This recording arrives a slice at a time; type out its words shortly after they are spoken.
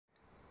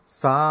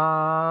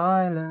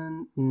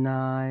Silent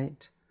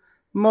night.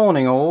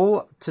 Morning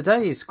all.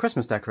 Today's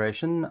Christmas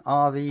decoration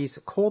are these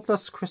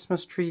cordless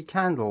Christmas tree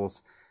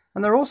candles,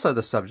 and they're also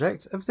the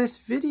subject of this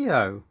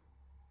video.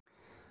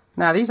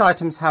 Now these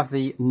items have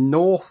the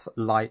North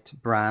Light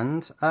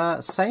brand,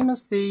 same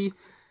as the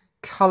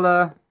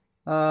colour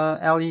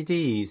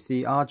LEDs,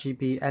 the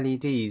RGB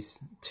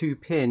LEDs,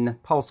 2-pin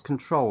pulse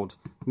controlled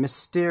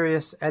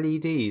mysterious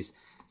LEDs.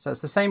 So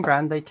it's the same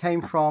brand. They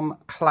came from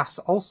Claes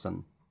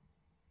Olsson.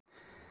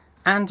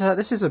 And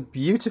this is a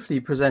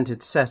beautifully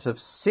presented set of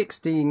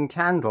 16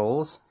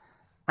 candles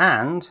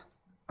and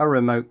a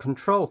remote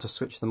control to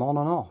switch them on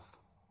and off.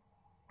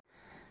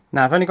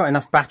 Now I've only got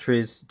enough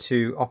batteries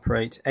to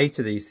operate 8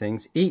 of these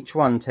things. Each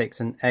one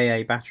takes an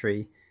AA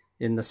battery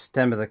in the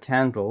stem of the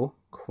candle.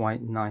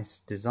 Quite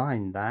nice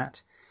design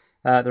that.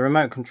 The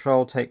remote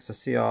control takes a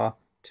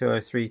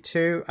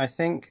CR2032, I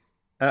think.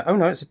 Oh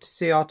no, it's a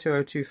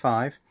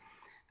CR2025.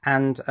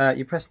 And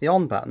you press the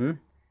on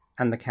button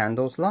and the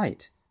candles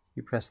light.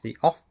 You press the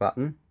off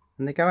button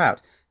and they go out.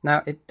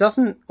 Now it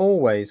doesn't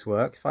always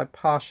work. If I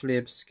partially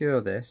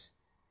obscure this,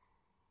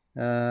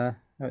 oh,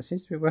 it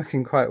seems to be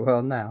working quite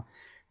well now,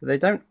 but they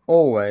don't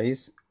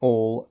always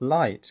all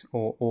light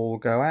or all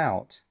go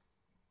out.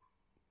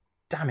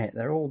 Damn it,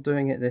 they're all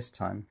doing it this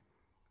time.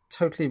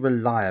 Totally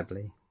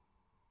reliably.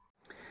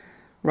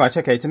 Right,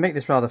 okay, to make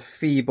this rather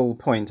feeble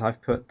point,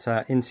 I've put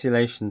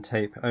insulation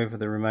tape over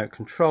the remote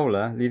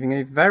controller, leaving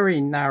a very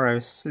narrow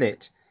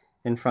slit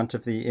in front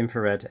of the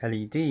infrared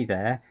LED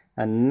there,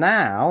 and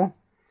now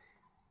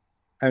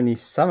only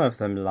some of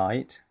them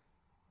light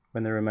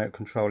when the remote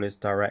control is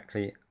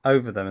directly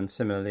over them, and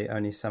similarly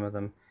only some of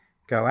them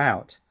go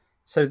out.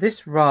 So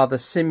this rather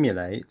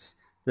simulates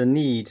the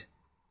need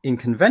in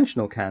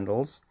conventional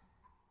candles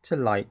to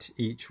light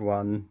each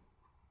one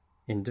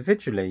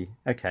individually.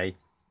 Okay,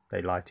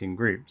 they light in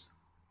groups.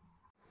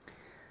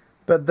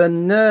 But the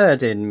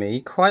nerd in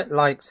me quite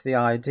likes the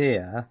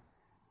idea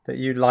that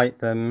you light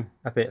them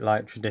a bit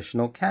like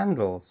traditional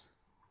candles.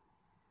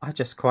 I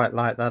just quite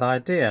like that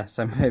idea,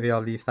 so maybe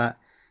I'll leave that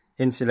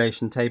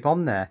insulation tape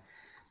on there.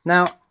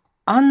 Now,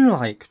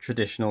 unlike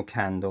traditional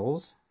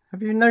candles,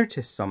 have you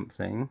noticed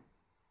something?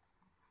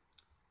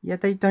 Yeah,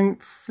 they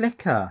don't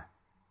flicker.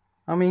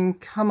 I mean,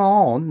 come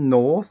on,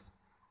 North.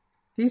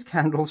 These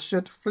candles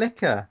should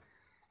flicker.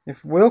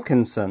 If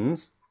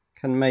Wilkinson's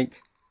can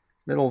make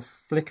little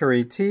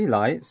flickery tea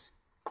lights,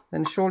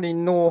 then surely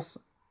North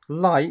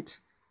Light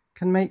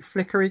can make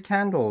flickery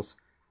candles.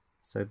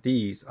 So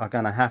these are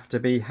going to have to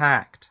be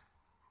hacked.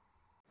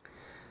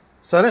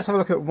 So let's have a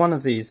look at one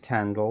of these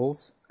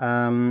candles.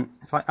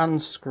 If I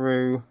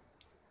unscrew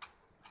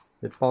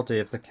the body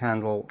of the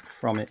candle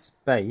from its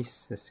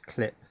base, this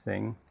clip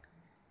thing,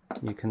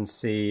 you can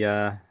see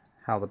how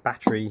the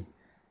battery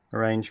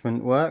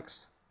arrangement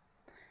works.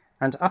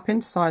 And up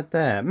inside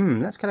there,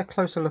 let's get a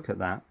closer look at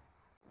that.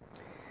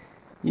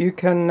 You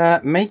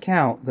can make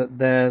out that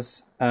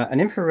there's an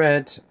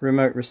infrared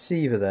remote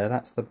receiver there.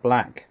 That's the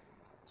black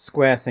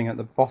square thing at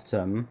the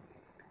bottom.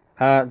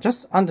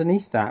 Just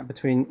underneath that,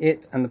 between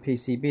it and the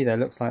PCB, there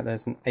looks like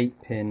there's an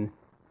 8-pin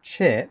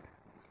chip.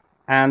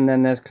 And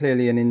then there's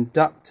clearly an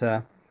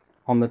inductor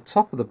on the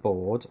top of the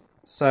board.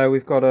 So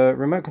we've got a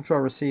remote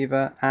control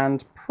receiver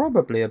and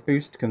probably a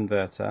boost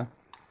converter,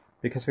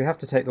 because we have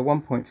to take the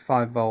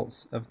 1.5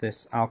 volts of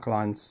this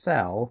alkaline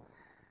cell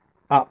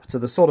up to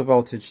the sort of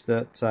voltage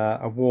that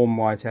a warm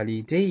white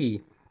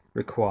LED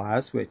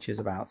requires, which is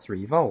about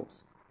 3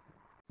 volts.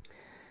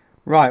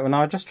 Right, well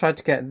now I just tried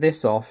to get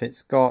this off.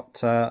 It's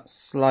got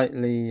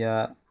slightly,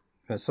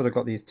 it's sort of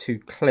got these 2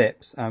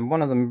 clips, and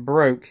one of them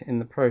broke in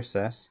the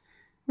process,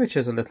 which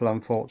is a little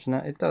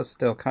unfortunate. It does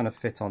still kind of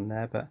fit on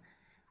there, but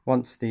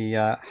once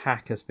the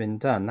hack has been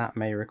done, that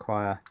may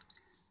require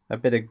a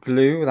bit of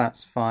glue.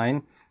 That's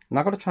fine. And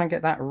I've got to try and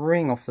get that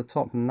ring off the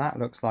top, and that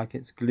looks like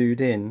it's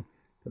glued in.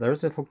 But there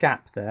is a little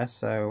gap there,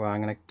 so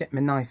I'm going to get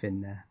my knife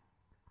in there.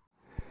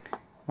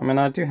 I mean,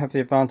 I do have the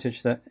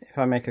advantage that if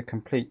I make a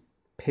complete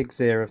pig's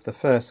ear of the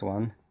first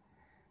one,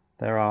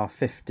 there are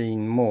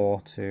 15 more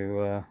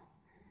to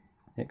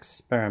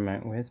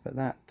experiment with, but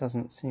that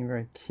doesn't seem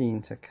very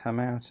keen to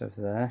come out of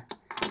there.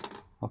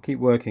 I'll keep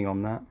working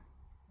on that.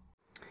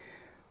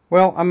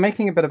 Well, I'm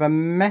making a bit of a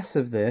mess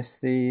of this.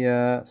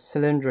 The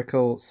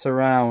cylindrical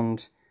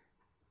surround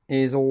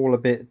is all a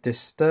bit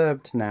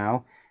disturbed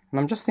now. And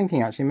I'm just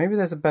thinking, actually, maybe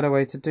there's a better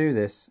way to do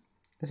this.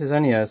 This is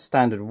only a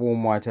standard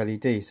warm white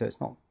LED, so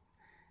it's not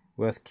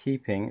worth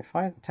keeping. If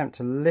I attempt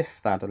to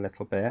lift that a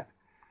little bit,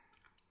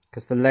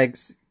 because the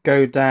legs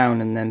go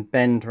down and then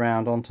bend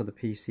round onto the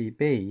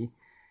PCB,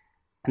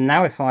 and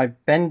now if I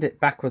bend it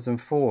backwards and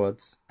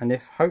forwards, and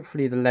if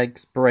hopefully the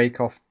legs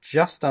break off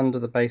just under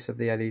the base of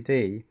the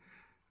LED,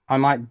 I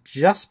might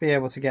just be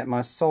able to get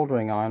my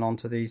soldering iron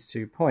onto these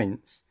 2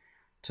 points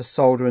to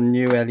solder a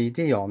new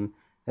LED on.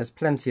 There's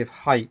plenty of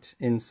height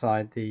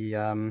inside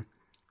the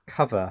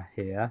cover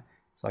here,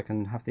 so I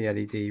can have the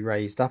LED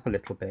raised up a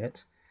little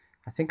bit.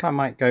 I think I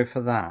might go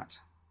for that.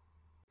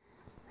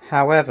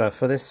 However,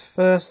 for this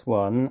first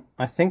one,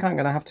 I think I'm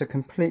going to have to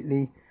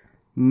completely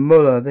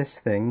muller this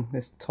thing,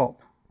 this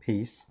top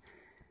piece,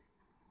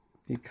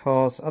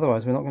 because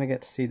otherwise we're not going to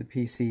get to see the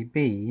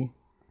PCB,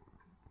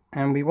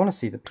 and we want to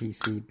see the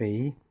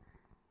PCB,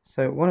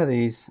 so one of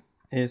these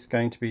is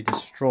going to be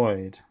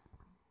destroyed.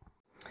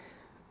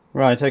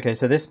 Right, okay,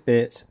 so this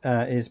bit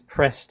is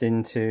pressed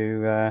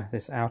into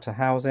this outer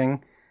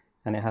housing,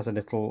 and it has a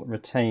little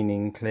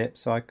retaining clip,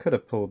 so I could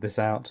have pulled this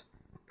out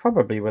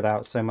probably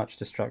without so much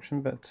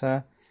destruction, but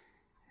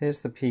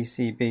here's the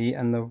PCB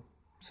and the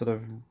sort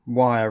of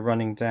wire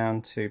running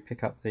down to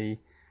pick up the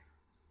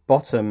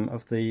bottom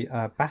of the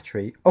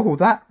battery. Oh,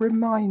 that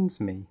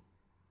reminds me.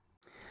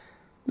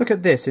 Look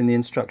at this in the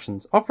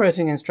instructions.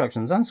 Operating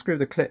instructions: unscrew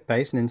the clip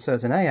base and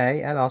insert an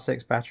AA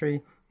LR6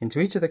 battery into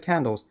each of the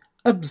candles.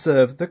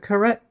 Observe the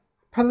correct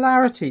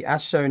polarity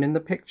as shown in the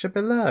picture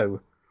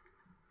below.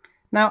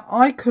 Now,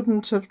 I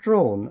couldn't have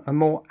drawn a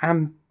more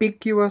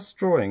ambiguous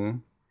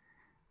drawing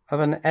of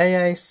an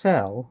AA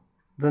cell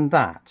than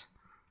that,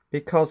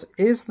 because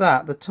is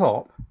that the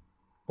top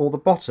or the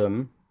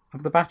bottom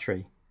of the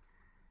battery?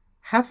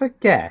 Have a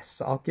guess.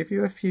 I'll give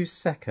you a few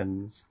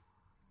seconds.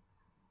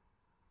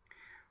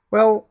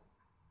 Well,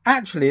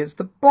 actually it's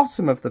the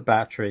bottom of the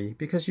battery,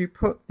 because you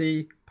put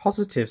the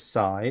positive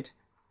side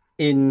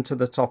into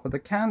the top of the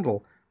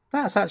candle.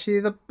 That's actually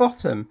the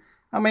bottom.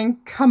 I mean,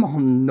 come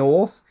on,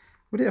 North.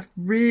 Would it have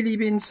really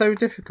been so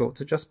difficult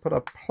to just put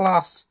a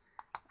plus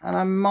and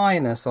a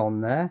minus on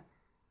there?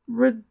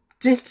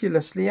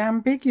 Ridiculously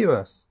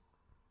ambiguous.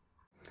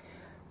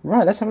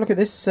 Right, let's have a look at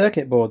this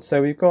circuit board.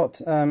 So we've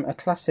got a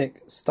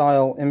classic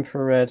style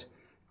infrared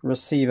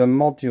receiver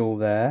module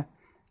there.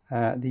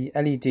 The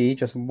LED,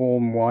 just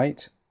warm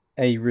white.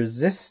 A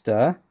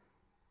resistor.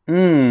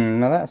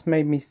 Now that's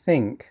made me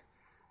think.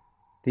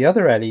 The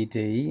other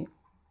LED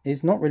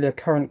is not really a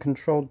current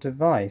controlled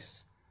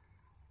device.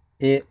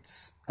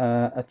 It's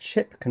a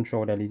chip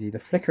controlled LED, the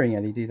flickering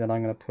LED that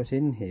I'm going to put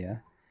in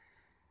here.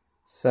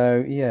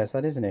 So yes,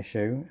 that is an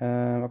issue.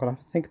 I've got to have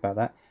to think about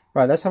that.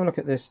 Right, let's have a look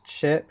at this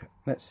chip.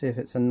 Let's see if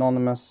it's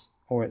anonymous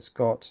or it's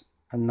got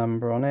a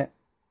number on it.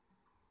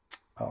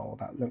 Oh,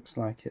 that looks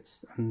like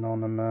it's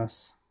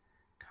anonymous.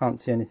 Can't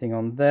see anything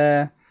on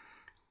there.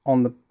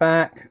 On the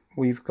back,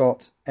 we've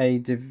got a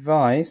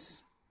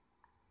device.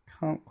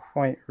 Can't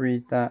quite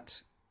read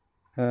that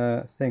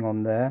thing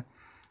on there.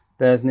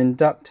 There's an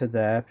inductor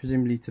there,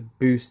 presumably to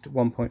boost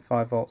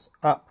 1.5 volts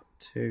up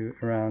to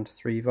around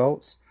 3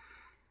 volts.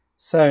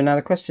 So now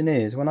the question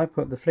is, when I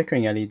put the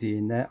flickering LED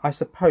in there, I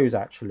suppose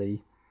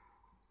actually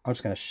I'm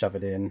just going to shove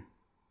it in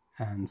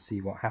and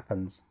see what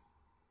happens.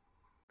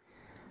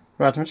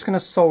 Right, I'm just going to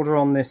solder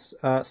on this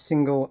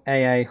single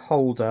AA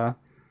holder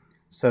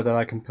so that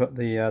I can put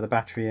the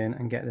battery in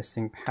and get this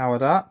thing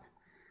powered up.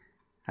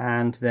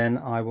 And then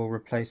I will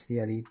replace the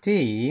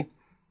LED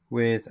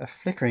with a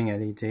flickering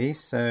LED.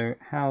 So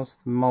how's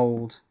the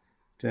mould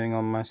doing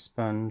on my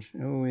sponge?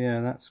 Oh yeah,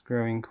 that's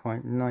growing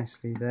quite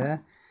nicely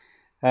there.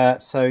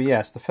 So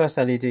yes, the first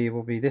LED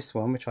will be this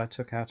one, which I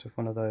took out of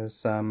one of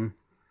those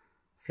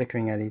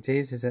flickering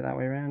LEDs. Is it that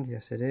way around?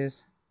 Yes, it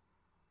is.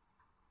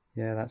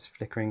 Yeah, that's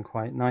flickering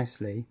quite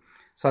nicely.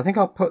 So I think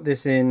I'll put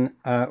this in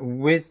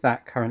with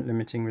that current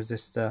limiting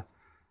resistor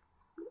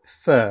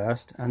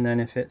first, and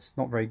then if it's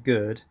not very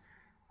good,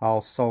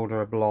 I'll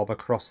solder a blob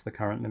across the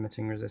current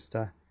limiting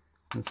resistor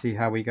and see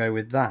how we go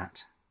with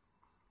that.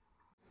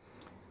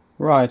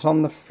 Right,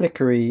 on the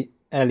flickery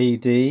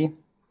LED,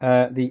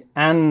 the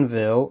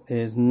anvil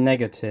is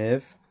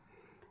negative,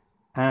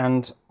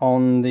 and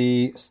on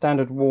the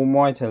standard warm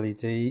white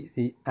LED,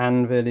 the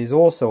anvil is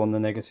also on the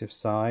negative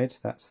side.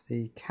 That's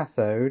the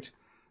cathode.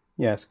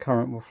 Yes,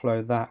 current will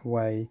flow that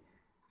way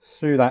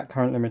through that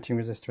current limiting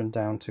resistor and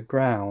down to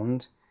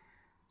ground.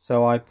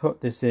 So I put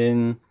this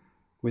in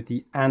with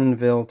the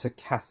anvil to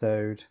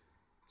cathode,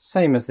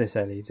 same as this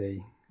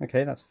LED.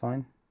 Okay, that's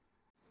fine.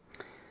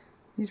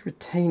 These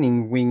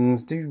retaining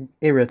wings do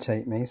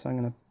irritate me, so I'm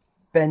going to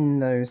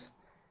bend those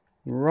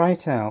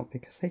right out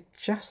because they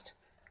just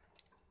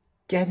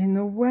get in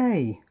the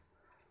way.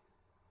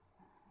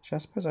 So I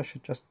suppose I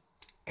should just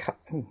cut.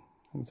 Oh,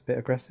 that was a bit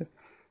aggressive.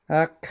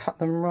 Cut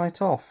them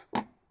right off.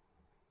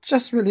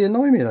 Just really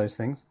annoy me, those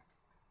things.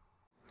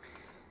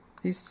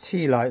 These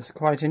tea lights are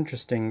quite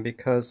interesting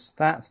because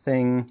that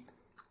thing,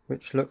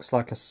 which looks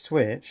like a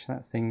switch,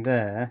 that thing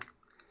there,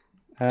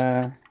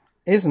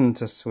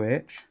 isn't a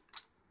switch.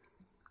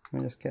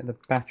 Let me just get the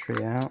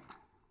battery out,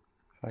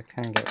 if I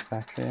can get the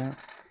battery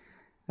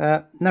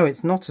out. No,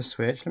 it's not a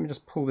switch. Let me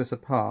just pull this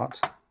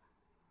apart.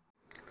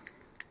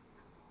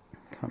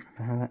 Can't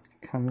remember how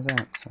that comes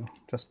out, so I'll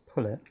just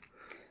pull it.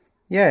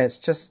 Yeah, it's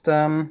just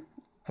a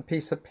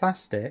piece of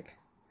plastic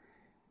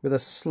with a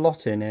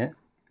slot in it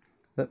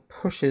that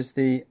pushes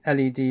the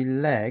LED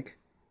leg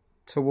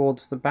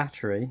towards the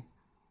battery.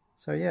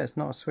 So yeah, it's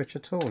not a switch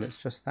at all,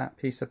 it's just that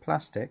piece of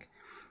plastic,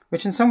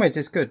 which in some ways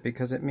is good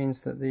because it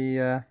means that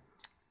the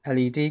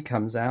LED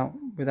comes out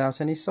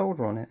without any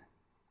solder on it.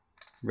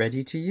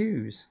 Ready to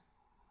use.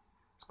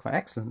 It's quite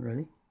excellent,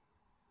 really.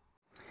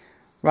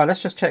 Right,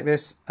 let's just check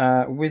this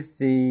with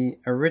the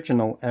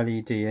original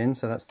LED in,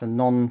 so that's the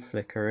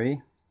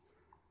non-flickery.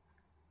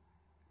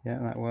 Yeah,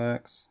 that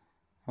works.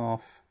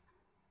 Off,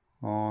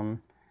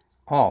 on,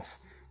 off.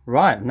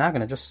 Right, I'm now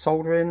going to just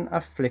solder in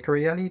a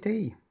flickery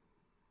LED.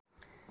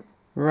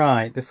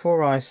 Right,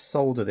 before I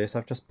solder this,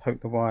 I've just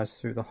poked the wires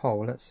through the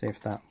hole. Let's see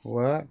if that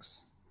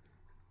works.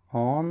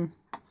 On.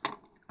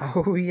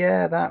 Oh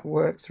yeah, that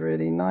works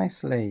really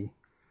nicely.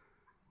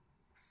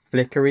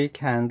 Flickery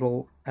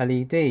candle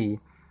LED.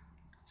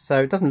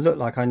 So it doesn't look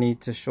like I need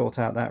to short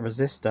out that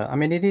resistor. I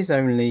mean, it is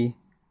only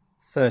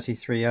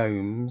 33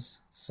 ohms,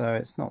 so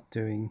it's not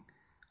doing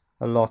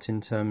a lot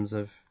in terms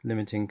of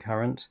limiting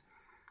current.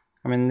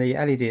 I mean, the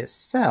LED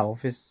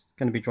itself is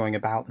going to be drawing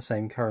about the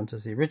same current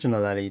as the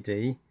original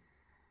LED.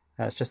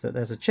 It's just that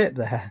there's a chip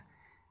there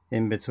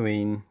in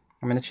between.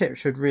 I mean, a chip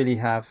should really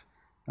have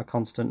a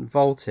constant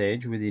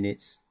voltage within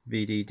its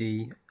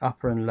VDD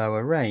upper and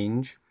lower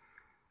range,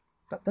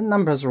 but the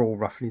numbers are all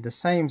roughly the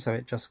same, so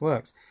it just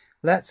works.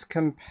 Let's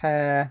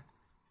compare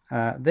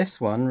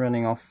this one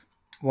running off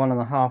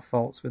 1.5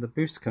 volts with a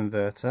boost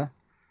converter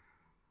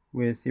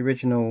with the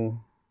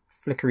original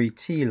flickery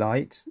tea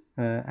light.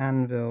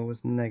 Anvil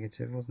was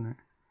negative, wasn't it?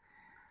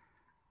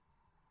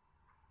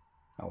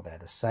 Oh, they're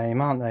the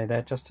same, aren't they?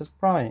 They're just as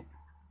bright.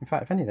 In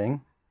fact, if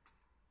anything,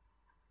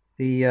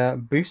 the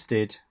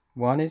boosted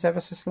one is ever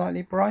so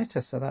slightly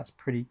brighter, so that's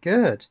pretty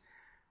good.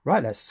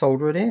 Right, let's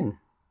solder it in.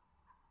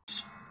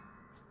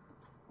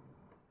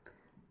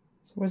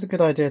 It's always a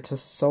good idea to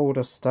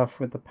solder stuff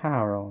with the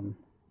power on.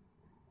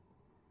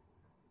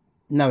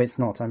 No, it's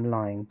not. I'm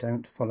lying.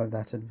 Don't follow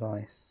that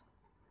advice.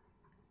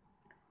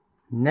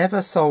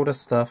 Never solder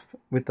stuff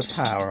with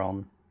the power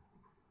on.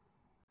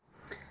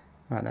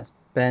 Right, let's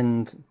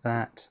bend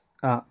that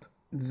up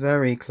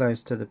very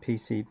close to the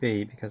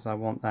PCB because I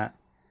want that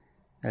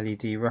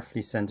LED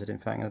roughly centered. In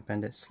fact, I'm going to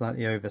bend it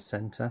slightly over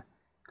center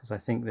because I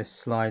think this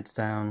slides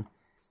down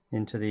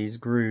into these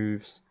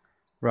grooves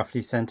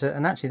roughly center.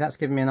 And actually that's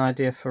given me an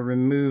idea for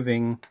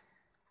removing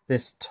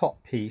this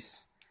top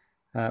piece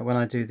when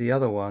I do the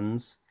other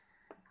ones,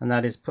 and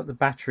that is put the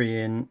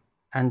battery in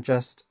and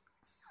just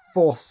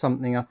force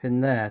something up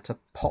in there to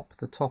pop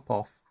the top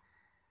off.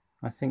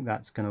 I think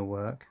that's going to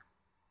work.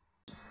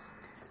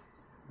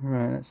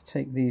 Right, let's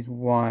take these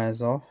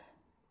wires off,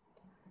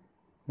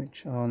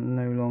 which are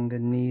no longer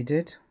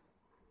needed.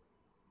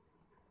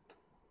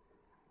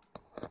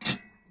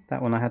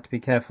 That one I had to be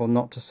careful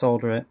not to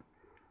solder it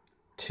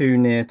too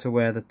near to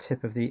where the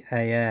tip of the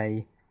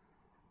AA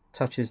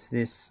touches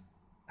this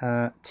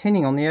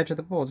tinning on the edge of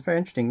the board. It's very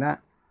interesting.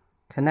 That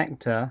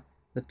connector,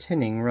 the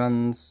tinning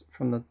runs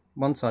from the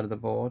one side of the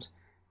board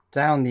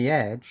down the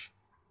edge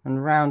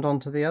and round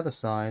onto the other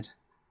side.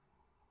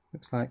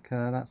 Looks like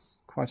that's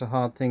quite a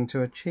hard thing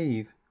to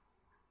achieve.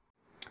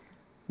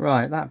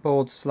 Right, that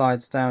board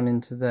slides down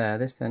into there.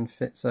 This then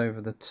fits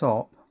over the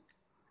top.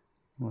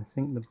 I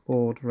think the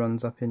board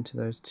runs up into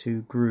those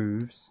two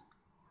grooves.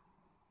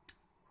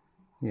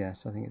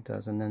 Yes, I think it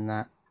does. And then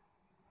that,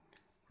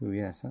 oh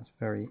yes, that's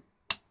very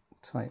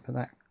tight, but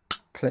that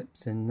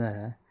clips in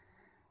there.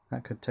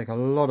 That could take a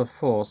lot of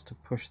force to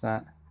push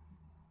that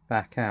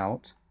back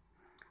out.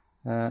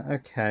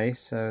 Okay,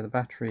 so the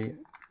battery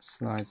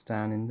slides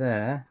down in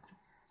there,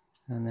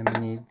 and then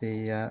we need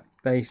the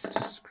base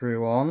to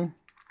screw on,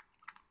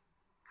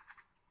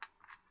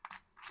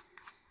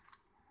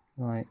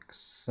 like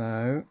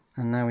so.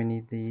 And now we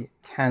need the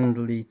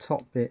candly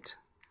top bit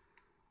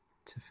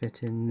to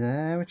fit in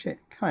there, which it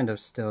kind of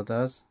still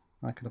does.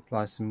 I could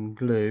apply some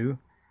glue.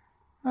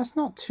 That's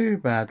not too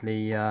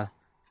badly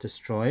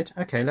destroyed.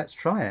 Okay, let's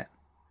try it.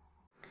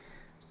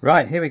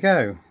 Right, here we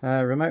go.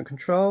 Remote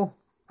control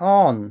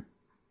on.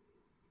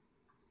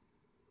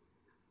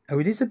 Oh,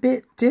 it is a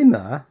bit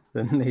dimmer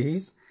than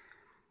these.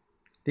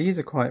 These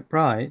are quite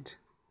bright,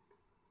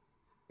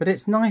 but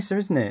it's nicer,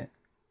 isn't it?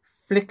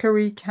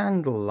 Flickery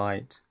candle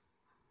light.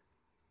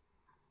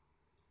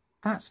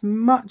 That's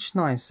much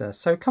nicer.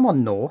 So come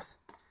on, North.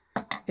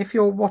 If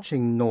you're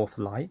watching North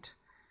Light,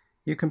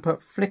 you can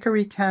put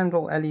flickery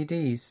candle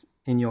LEDs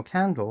in your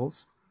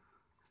candles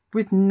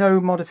with no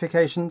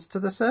modifications to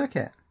the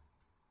circuit.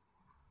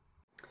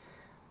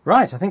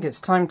 Right, I think it's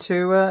time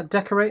to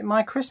decorate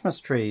my Christmas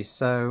tree.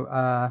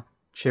 So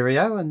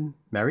cheerio and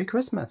Merry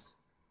Christmas.